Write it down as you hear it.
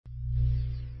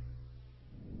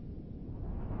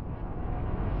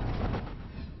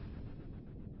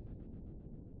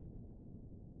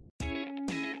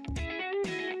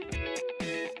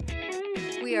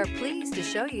are pleased to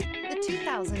show you the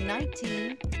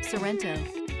 2019 Sorento.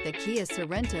 The Kia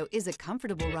Sorento is a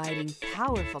comfortable riding,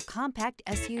 powerful compact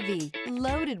SUV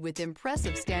loaded with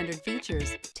impressive standard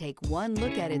features. Take one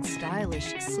look at its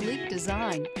stylish, sleek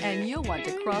design and you'll want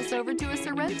to cross over to a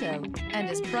Sorento, and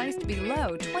is priced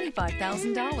below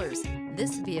 $25,000.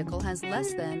 This vehicle has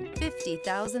less than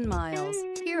 50,000 miles.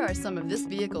 Here are some of this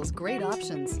vehicle's great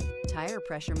options: tire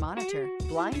pressure monitor,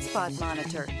 blind spot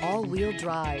monitor, all-wheel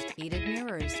drive, heated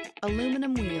mirrors,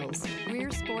 aluminum wheels, rear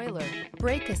spoiler,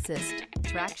 brake assist,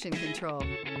 traction control,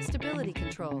 stability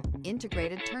control,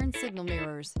 integrated turn signal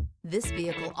mirrors. This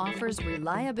vehicle offers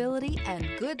reliability and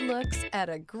good looks at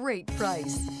a great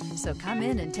price. So come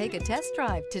in and take a test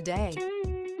drive today.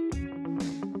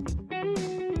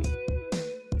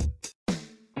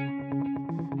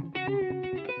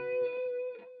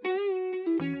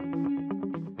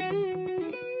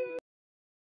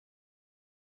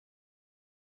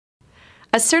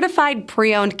 A certified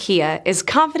pre-owned Kia is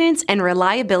confidence and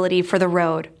reliability for the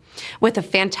road. With a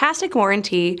fantastic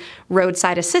warranty,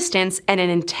 roadside assistance, and an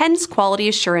intense quality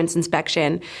assurance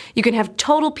inspection, you can have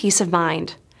total peace of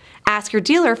mind. Ask your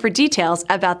dealer for details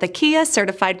about the Kia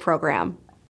Certified program.